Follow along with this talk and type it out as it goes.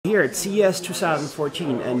here at CES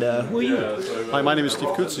 2014, and who are you? Hi, my name is Steve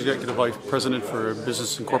Kootz, Executive Vice President for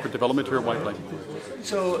Business and Corporate Development here at Wyplay.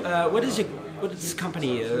 So, what is this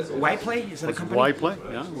company? Wyplay? Is it a company?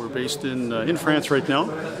 Wyplay, yeah. We're based in France right now,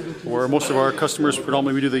 where most of our customers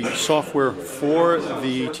predominantly we do the software for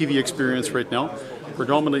the TV experience right now.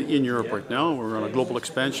 Predominantly in Europe right now. We're on a global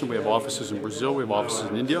expansion. We have offices in Brazil, we have offices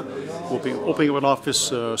in India. We'll be opening up an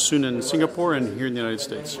office soon in Singapore and here in the United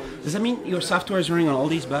States. Does that mean your software is running on all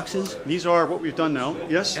these boxes? These are what we've done now.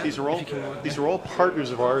 Yes, yeah, these are all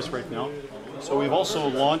partners of ours right now. So we've also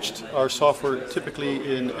launched our software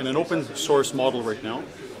typically in an open source model right now.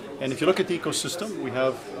 And if you look at the ecosystem, we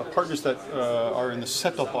have partners that are in the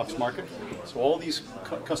set-top box market. So all these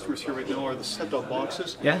customers here right now are the set-top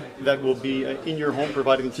boxes that will be in your home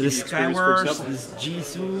providing the TV experience, for example.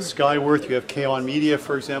 Skyworth, you have K-On Media,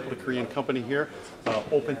 for example, a Korean company here.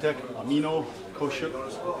 OpenTech, Amino, Koship,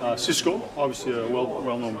 Cisco, obviously a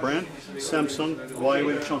well-known brand. Samsung,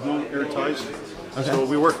 Huawei, Changhong, AirTies. Okay. So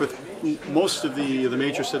we work with most of the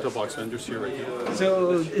major set-top box vendors here right now.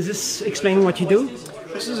 So is this explaining what you do?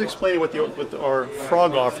 This is explaining what our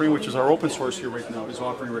Frog offering, which is our open source here right now, is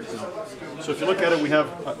offering right now. So if you look at it, we have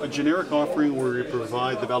a generic offering where we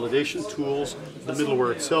provide the validation tools, the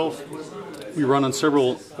middleware itself. We run on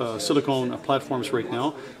several silicone platforms right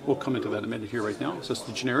now. We'll come into that in a minute here right now. So that's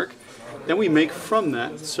the generic. Then we make from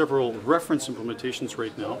that several reference implementations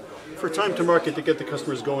right now for time to market to get the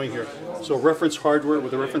customers going here. So reference hardware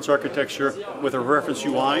with a reference architecture, with a reference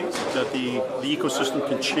UI that the ecosystem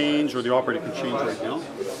can change or the operator can change right now.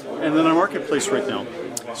 And then our marketplace right now.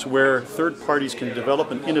 So where third parties can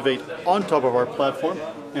develop and innovate on top of our platform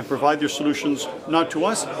and provide their solutions not to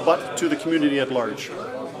us, but to the community at large.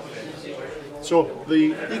 So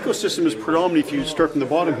the ecosystem is predominantly, if you start from the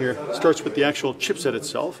bottom here, starts with the actual chipset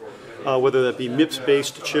itself, whether that be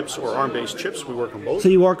MIPS-based chips or ARM-based chips. We work on both. So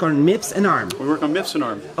you work on MIPS and ARM? We work on MIPS and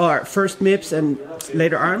ARM. Or first MIPS and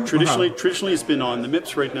later ARM? Traditionally it's been on the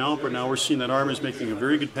MIPS right now, but now we're seeing that ARM is making a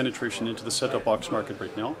very good penetration into the set-top box market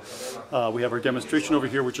right now. We have our demonstration over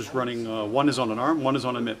here, which is running, one is on an ARM, one is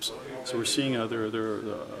on a MIPS. So we're seeing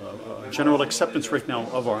general acceptance right now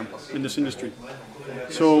of ARM in this industry.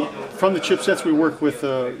 So from the chipsets, we work with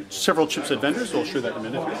several chipset vendors. I'll show that in a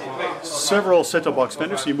minute here. Several set-top box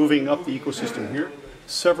vendors, so you're moving up the ecosystem here.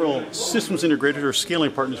 Several systems integrators or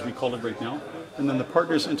scaling partners, we call it right now. And then the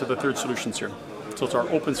partners into the third solutions here. So it's our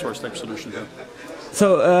open source type solution here.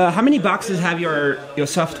 So how many boxes have your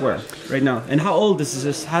software right now? And how old is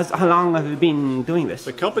this? How long have you been doing this?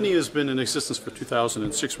 The company has been in existence for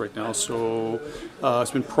 2006 right now, so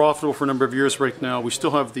it's been profitable for a number of years right now. We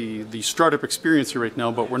still have the startup experience here right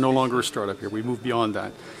now, but we're no longer a startup here. We moved beyond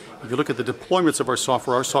that. If you look at the deployments of our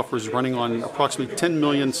software is running on approximately 10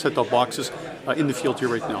 million set-top boxes in the field here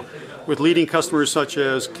right now, with leading customers such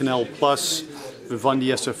as Canal Plus, Vivendi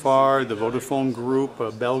SFR, the Vodafone Group,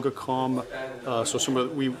 Belgacom.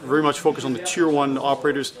 We very much focus on the tier 1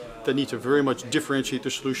 operators that need to very much differentiate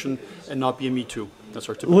their solution and not be a me too. That's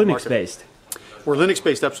our typical market. Linux-based. We're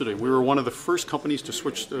Linux-based, absolutely. We were one of the first companies to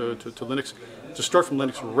switch to Linux, to start from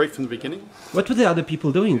Linux right from the beginning. What were the other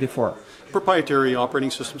people doing before? Proprietary operating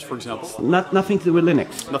systems, for example. Nothing to do with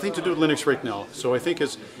Linux? Nothing to do with Linux right now. So I think,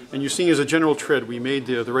 and you're seeing as a general trend, we made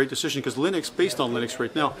the right decision because Linux, based on Linux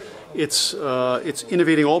right now, it's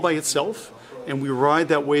innovating all by itself, and we ride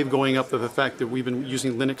that wave going up to the fact that we've been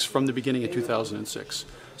using Linux from the beginning in 2006.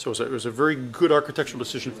 So it was a very good architectural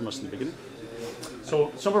decision from us in the beginning.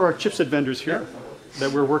 So some of our chipset vendors here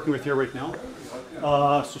that we're working with here right now.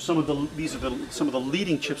 So these are some of the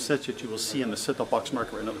leading chipsets that you will see in the set-top box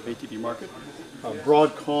market right now, the pay TV market.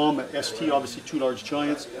 Broadcom, ST, obviously two large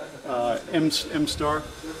giants. Mstar.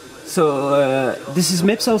 So this is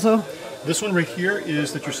MIPS also? This one right here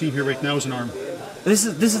is that you're seeing here right now is an ARM. This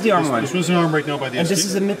is the ARM one. This one's an ARM right now by the And ST. this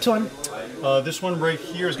is a MIPS one? This one right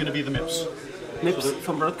here is going to be the MIPS. MIPS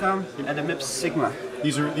from Broadcom and the MIPS Sigma.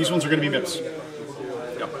 These ones are going to be MIPS.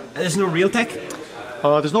 Yep. There's no Realtek?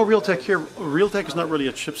 There's no Realtek here. Realtek is not really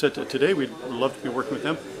a chipset today. We'd love to be working with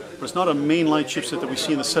them, but it's not a mainline chipset that we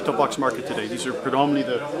see in the set-top box market today. These are predominantly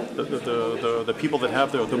the people that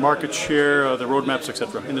have the market share, the roadmaps,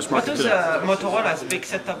 etc. in this market today. What does Motorola's big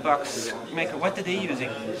set-top box maker? What are they using?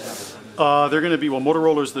 They're going to be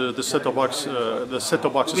Motorola's the set-top box. The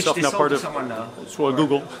set-top box itself now part of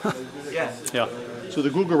Google. Yeah. Yeah. So the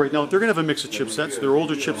Google right now, they're going to have a mix of chipsets. Their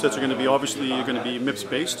older chipsets are going to be obviously MIPS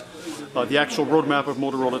based. The actual roadmap of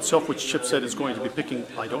Motorola itself, which chipset is going to be picking,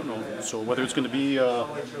 I don't know. So whether it's going to be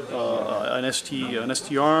an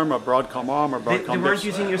ST ARM, a Broadcom ARM, or Broadcom They weren't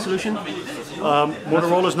using your solution?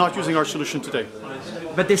 Motorola is not using our solution today.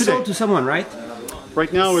 But they sold to someone, right?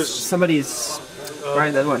 Right now is... Somebody's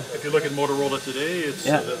Right, that one. If you look at Motorola today, it's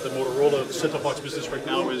the Motorola set-top box business right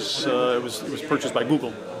now is it was purchased by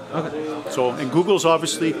Google. Okay. So, and Google's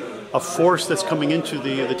obviously a force that's coming into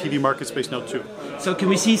the TV market space now too. So can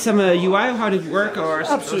we see some UI of how it work, or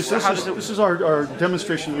absolutely? This is our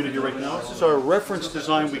demonstration unit here right now. This is our reference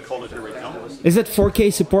design, we call it here right now. Is it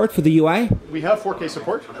 4K support for the UI? We have 4K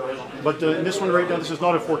support, but in this one right now, this is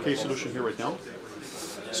not a 4K solution here right now.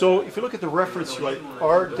 So if you look at the reference UI,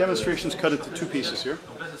 our demonstration's cut into two pieces here.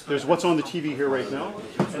 There's what's on the TV here right now,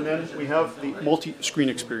 and then we have the multi-screen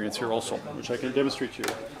experience here also, which I can demonstrate to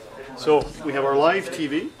you. So we have our live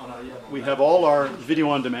TV, we have all our video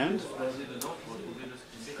on demand,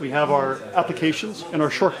 we have our applications and our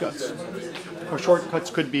shortcuts. Our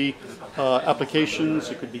shortcuts could be applications,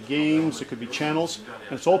 it could be games, it could be channels,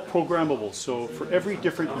 and it's all programmable. So for every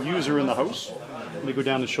different user in the house, let me go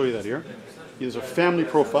down and show you that here. There's a family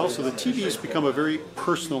profile, so the TV has become a very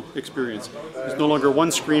personal experience. There's no longer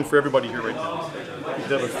one screen for everybody here right now. You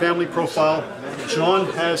have a family profile. John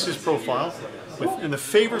has his profile, and the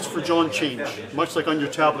favorites for John change, much like on your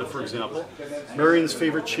tablet, for example. Marion's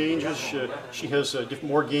favorite changes. She has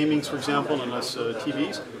more gamings, for example, and less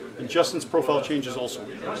TVs. And Justin's profile changes also.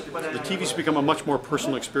 The TV's become a much more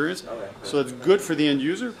personal experience, so that's good for the end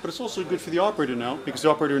user, but it's also good for the operator now, because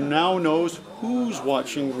the operator now knows who's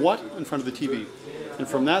watching what in front of the TV. And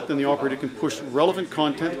from that, then the operator can push relevant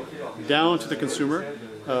content down to the consumer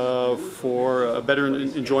for a better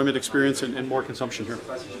enjoyment experience and more consumption here.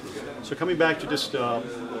 So coming back to just the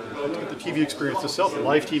TV experience itself,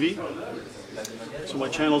 live TV. So my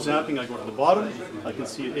channel zapping, I go to the bottom, I can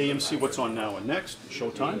see AMC, what's on now and next,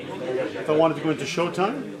 Showtime. If I wanted to go into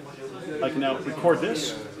Showtime, I can now record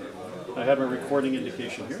this. I have a recording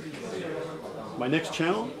indication here. My next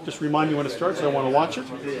channel, just remind me when it starts, I want to watch it.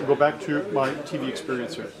 I'll go back to my TV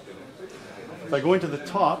experience here. If I go into the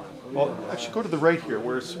top, well, actually go to the right here,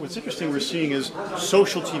 where what's interesting we're seeing is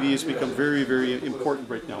social TV has become very, very important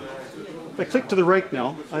right now. If I click to the right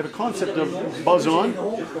now, I have a concept of buzz on.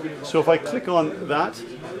 So if I click on that,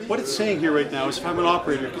 what it's saying here right now is if I'm an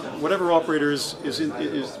operator, whatever operator is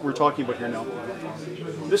we're talking about here now,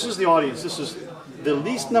 this is the audience. This is the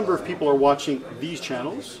least number of people are watching these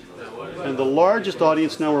channels, and the largest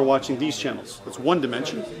audience now are watching these channels. That's one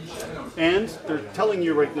dimension. And they're telling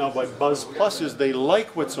you right now by Buzz Plus is they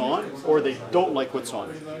like what's on or they don't like what's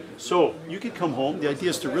on. So you can come home. The idea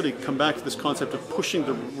is to really come back to this concept of pushing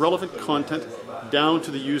the relevant content down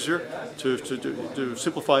to the user to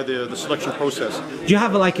simplify the selection process. Do you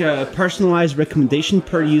have like a personalized recommendation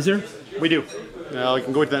per user? We do. I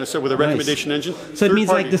can go into that instead with a recommendation engine. So it means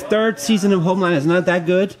like the third season of Homeland is not that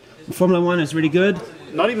good. Formula One is really good.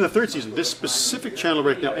 Not even the third season. This specific channel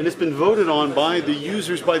right now, and it's been voted on by the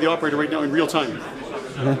users, by the operator right now in real time.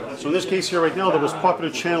 So in this case here right now, the most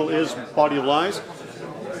popular channel is Body of Lies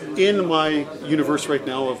in my universe right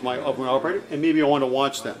now of my operator, and maybe I want to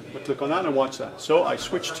watch that. I click on that and watch that. So I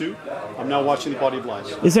switch to, I'm now watching the Body of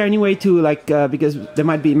Lies. Is there any way to like, because there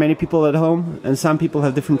might be many people at home, and some people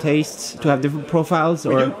have different tastes, to have different profiles?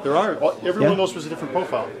 Or? We do. There are. Everyone knows there's a different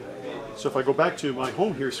profile. So if I go back to my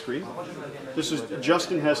home here screen, this is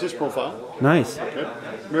Justin has his profile. Nice. Okay.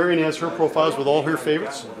 Marion has her profiles with all her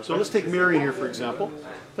favorites. So let's take Marion here, for example.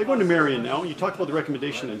 If I go into Marion now, you talked about the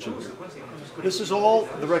recommendation engine here. This is all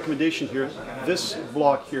the recommendation here, this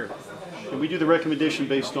block here. And we do the recommendation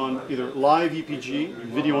based on either live EPG,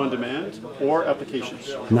 video on demand, or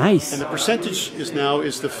applications. Nice. And the percentage is now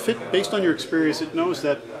the fit, based on your experience, it knows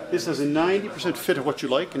that this has a 90% fit of what you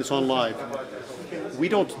like, and it's on live. We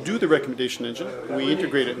don't do the recommendation engine, we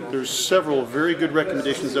integrate it. There's several very good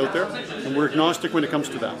recommendations out there, and we're agnostic when it comes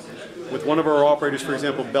to that. With one of our operators, for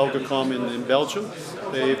example, Belgacom in Belgium,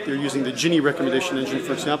 they're using the Gini recommendation engine,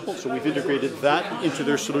 for example, so we've integrated that into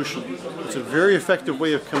their solution. It's a very effective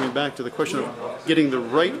way of coming back to the question of getting the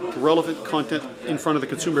right, relevant content in front of the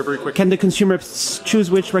consumer very quickly. Can the consumer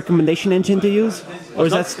choose which recommendation engine to use? Or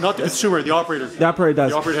is that not the consumer, the operator. The operator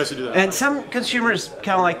does. The operator has to do that. And some consumers,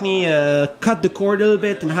 kind of like me, cut the cord a little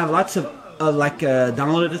bit and have lots of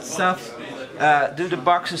downloaded stuff. Do the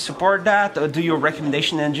boxes support that, or do your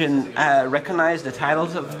recommendation engine recognize the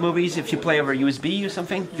titles of movies if you play over USB or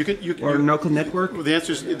something? Or local network? Well, the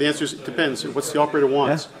answer is it depends. What's the operator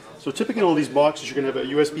wants? Yeah. So typically in all these boxes, you're going to have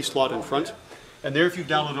a USB slot in front, and there, if you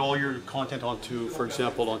download all your content onto, for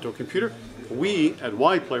example, onto a computer, we at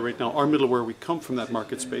Wyplay right now, our middleware, we come from that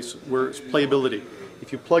market space where it's playability.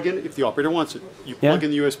 If you plug in, if the operator wants it, you plug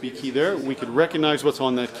in the USB key there. We can recognize what's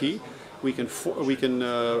on that key. We can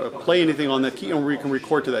play anything on that key, and we can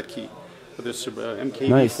record to that key. whether it's MKV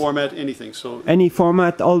Nice. format, anything. So Any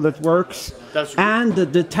format, all that works. That's- and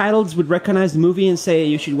the titles would recognize the movie and say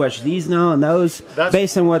you should watch these now and those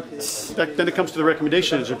based on what. then it comes to the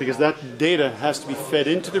recommendation engine, because that data has to be fed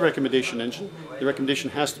into the recommendation engine. The recommendation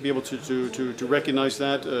has to be able to recognize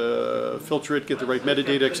that, filter it, get the right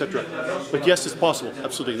metadata, etc. But yes, it's possible,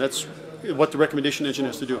 absolutely. That's what the recommendation engine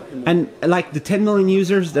has to do. And like the 10 million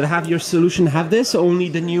users that have your solution have this, or only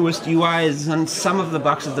the newest UIs on some of the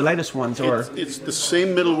boxes, the latest ones, or it's the same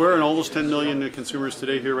middleware and all those 10 million consumers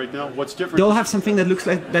today here right now. What's different? they all have something that looks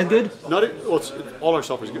like that good. All our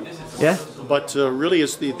software is good. Yeah. But really,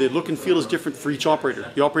 it's the look and feel is different for each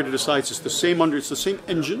operator. The operator decides it's the same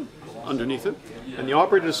engine underneath it, and the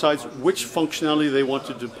operator decides which functionality they want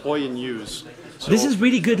to deploy and use. So This is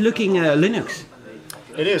really good looking Linux.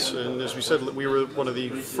 it is, and as we said, we were one of the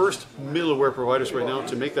first middleware providers right now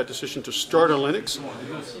to make that decision to start on Linux,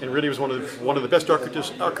 and really was one of the best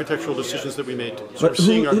architectural decisions that we made. So But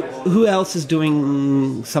who else is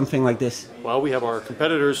doing something like this? Well, we have our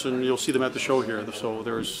competitors, and you'll see them at the show here. So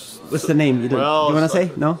there's. What's the name? You want to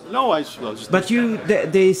say? No. No, But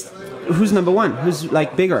who's number one? Who's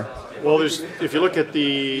like bigger? Well, if you look at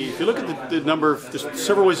the number, there's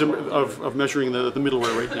several ways of measuring the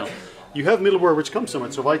middleware right now. You have middleware which comes from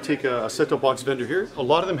it. So if I take a set-top box vendor here, a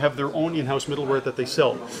lot of them have their own in-house middleware that they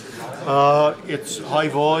sell. It's high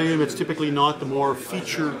volume. It's typically not the more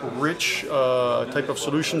feature-rich type of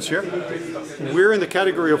solutions here. We're in the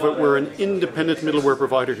category of we're an independent middleware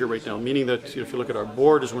provider here right now, meaning that if you look at our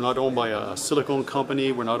board, we're not owned by a silicone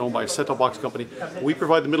company. We're not owned by a set-top box company. We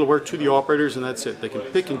provide the middleware to the operators, and that's it. They can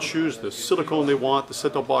pick and choose the silicone they want, the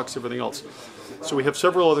set-top box, everything else. So we have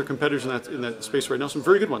several other competitors in that space right now. Some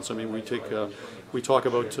very good ones. I mean, we talk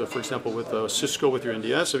about, for example, with Cisco with your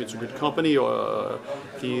NDS. I mean, it's a good company.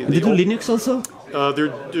 They do Linux also.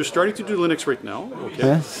 They're starting to do Linux right now. Okay.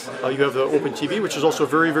 Yeah. You have the OpenTV, which is also a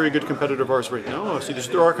very, very good competitor of ours right now. See,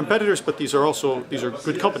 there are competitors, but these are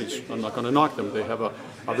good companies. I'm not going to knock them. They have a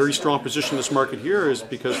very strong position in this market here, is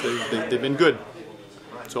because they've been good.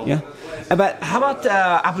 So. Yeah. But how about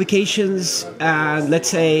applications? Let's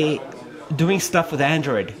say, doing stuff with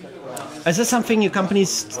Android. Is this something your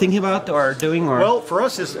company's thinking about or doing? Or? Well, for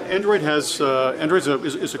us, Android is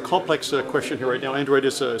a complex question here right now. Android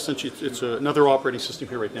is essentially it's another operating system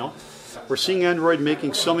here right now. We're seeing Android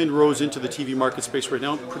making some inroads into the TV market space right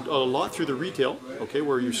now, a lot through the retail, okay,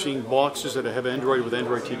 where you're seeing boxes that have Android with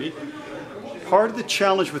Android TV. Part of the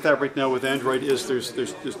challenge with that right now with Android is there's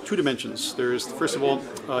two dimensions. First of all,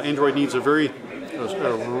 Android needs a very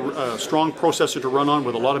strong processor to run on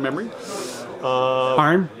with a lot of memory.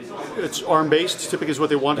 ARM? It's ARM-based, typically is what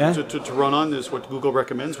they want to run on, is what Google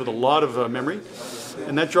recommends, with a lot of memory.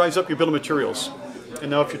 And that drives up your bill of materials.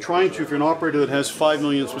 And now if you're an operator that has 5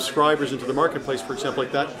 million subscribers into the marketplace, for example,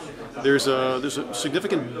 like that, there's a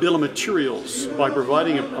significant bill of materials by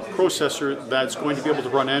providing a processor that's going to be able to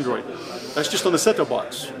run Android. That's just on the set-top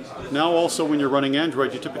box. Now also when you're running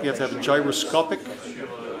Android, you typically have to have a gyroscopic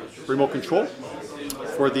remote control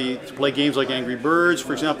to play games like Angry Birds,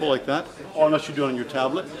 for example, like that, or unless you do it on your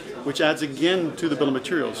tablet, which adds again to the bill of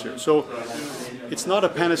materials here. So it's not a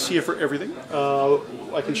panacea for everything.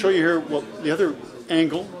 I can show you here, well, the other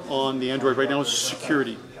angle on the Android right now is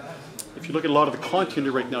security. If you look at a lot of the content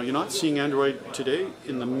right now, you're not seeing Android today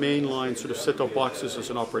in the mainline sort of set-top boxes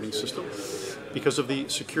as an operating system because of the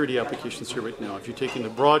security applications here right now. If you're taking the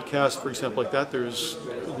broadcast, for example, like that, there's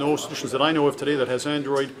no solutions that I know of today that has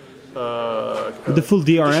Android. The full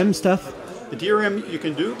DRM stuff? The DRM you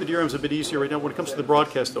can do. The DRM is a bit easier right now when it comes to the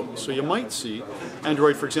broadcast though. So you might see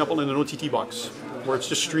Android, for example, in an OTT box where it's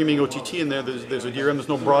just streaming OTT and there's a DRM, there's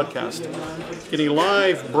no broadcast. Getting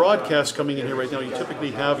live broadcast coming in here right now, you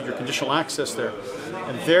typically have your conditional access there.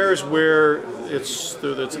 And there's where it's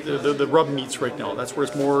the rub meets right now. That's where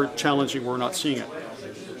it's more challenging, we're not seeing it.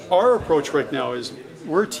 Our approach right now is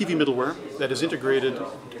we're TV middleware that is integrated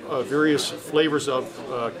various flavors of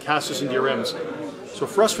CASs and DRMs. So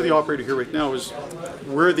for us, for the operator here right now, is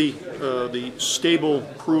we're the stable,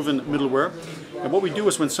 proven middleware. And what we do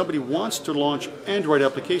is when somebody wants to launch Android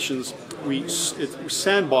applications, we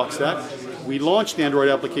sandbox that. We launch the Android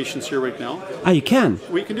applications here right now. Ah, you can?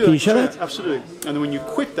 We can do that. Can you show that? Absolutely. And then when you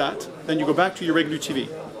quit that, then you go back to your regular TV.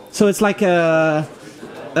 So it's like a...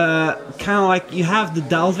 kind of like you have the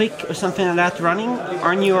Dalvik or something like that running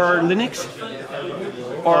on your Linux?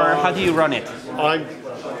 Or how do you run it? The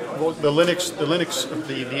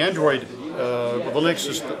Android, the Linux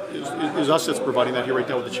is us that's providing that here right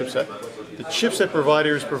now with the chipset. The chipset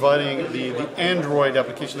provider is providing the Android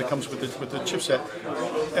application that comes with the chipset,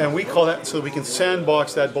 and we call that so that we can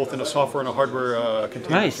sandbox that both in a software and a hardware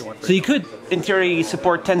container. Nice. So you could, in theory,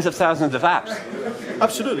 support tens of thousands of apps.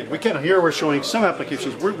 Absolutely, we can. Here we're showing some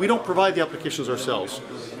applications. We don't provide the applications ourselves.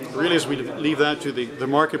 Really, as we leave that to the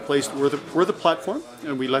marketplace, we're the platform,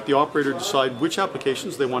 and we let the operator decide which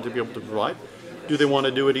applications they want to be able to provide. Do they want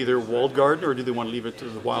to do it either walled garden, or do they want to leave it to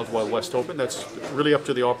the wild west open? That's really up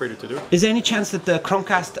to the operator to do. Is there any chance that the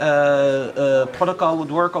Chromecast protocol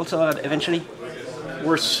would work also eventually?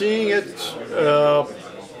 We're seeing it.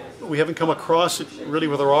 We haven't come across it really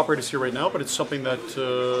with our operators here right now, but it's something that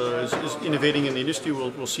is innovating in the industry.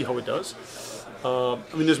 We'll see how it does. I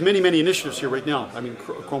mean, there's many initiatives here right now. I mean,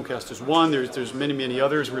 Chromecast is one. There's many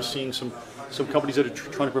others. We're seeing some companies that are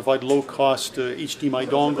trying to provide low-cost HDMI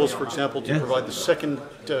dongles, for example, to provide the second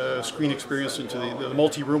screen experience into the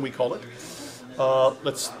multi-room, we call it.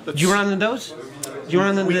 Do you run on those? Do you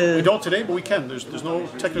run on we don't today, but we can. There's no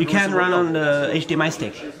technical. You can run on the HDMI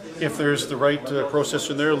stick. If there's the right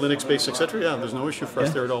processor in there, Linux-based, etc., yeah, there's no issue for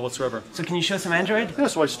us there at all whatsoever. So can you show some Android? Yeah,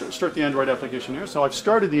 so I start the Android application here. So I've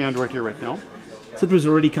started the Android here right now. So it was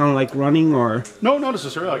already kind of like running, or? No, not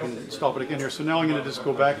necessarily. I can stop it again here. So now I'm going to just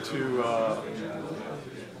go back to...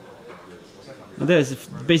 Well, there's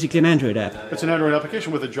basically an Android app. It's an Android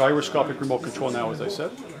application with a gyroscopic remote control now, as I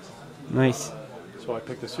said. Nice. So I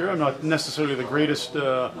picked this here. I'm not necessarily the greatest...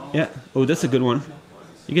 Yeah. Oh, that's a good one.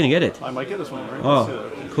 You're going to get it. I might get this one, right?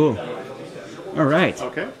 Oh, cool. All right.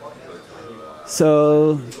 Okay.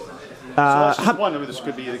 So... that's just one. I mean, this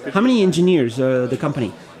could be... How many engineers are the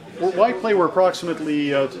company? Wyplay, we're approximately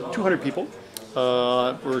 200 people.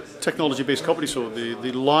 We're a technology-based company, so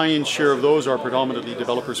the lion's share of those are predominantly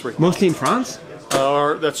developers right now. Mostly in France?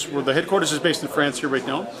 That's where the headquarters is based in France here right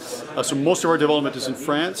now. So most of our development is in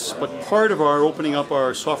France, but part of our opening up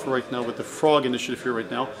our software right now with the Frog initiative here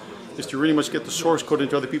right now is to really much get the source code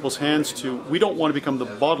into other people's hands. We don't want to become the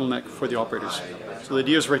bottleneck for the operators. So the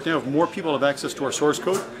idea is right now, if more people have access to our source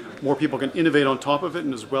code, more people can innovate on top of it,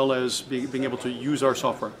 and as well as being able to use our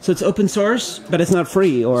software. So it's open source, but it's not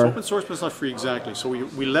free, or? It's open source, but it's not free, exactly. So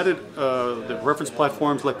we let it, the reference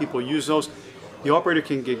platforms, let people use those. The operator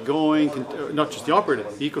can get going, not just the operator,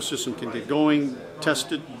 the ecosystem can get going,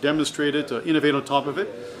 test it, demonstrate it, innovate on top of it.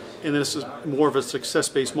 And then it's more of a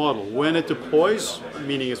success-based model. When it deploys,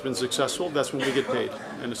 meaning it's been successful, that's when we get paid.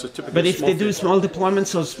 And it's a typical. But if they do small deployments,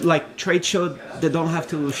 so like trade show, they don't have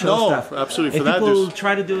to show stuff. No, absolutely. If people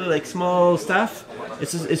try to do like small stuff,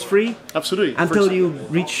 it's free. Absolutely. Until you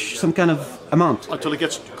reach some kind of amount. Until it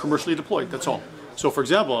gets commercially deployed. That's all. So, for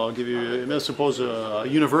example, I'll give you. Let's suppose a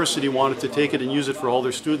university wanted to take it and use it for all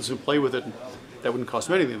their students and play with it. And that wouldn't cost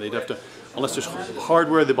them anything. They'd have to. Unless there's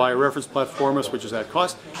hardware, they buy a reference platform, which is at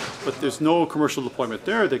cost. But there's no commercial deployment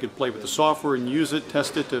there. They could play with the software and use it,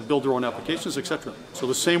 test it, to build their own applications, etc. So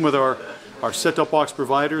the same with our set-top box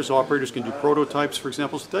providers. Operators can do prototypes, for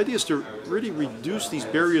example. So the idea is to really reduce these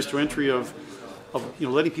barriers to entry of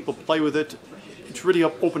letting people play with it. It's really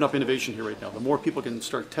open up innovation here right now. The more people can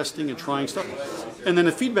start testing and trying stuff. And then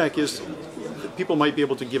the feedback is people might be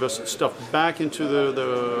able to give us stuff back into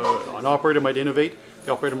an operator might innovate.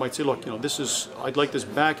 The operator might say, look, I'd like this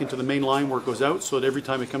back into the main line where it goes out, so that every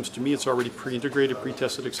time it comes to me, it's already pre-integrated,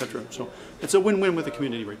 pre-tested, etc. So it's a win-win with the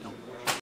community right now.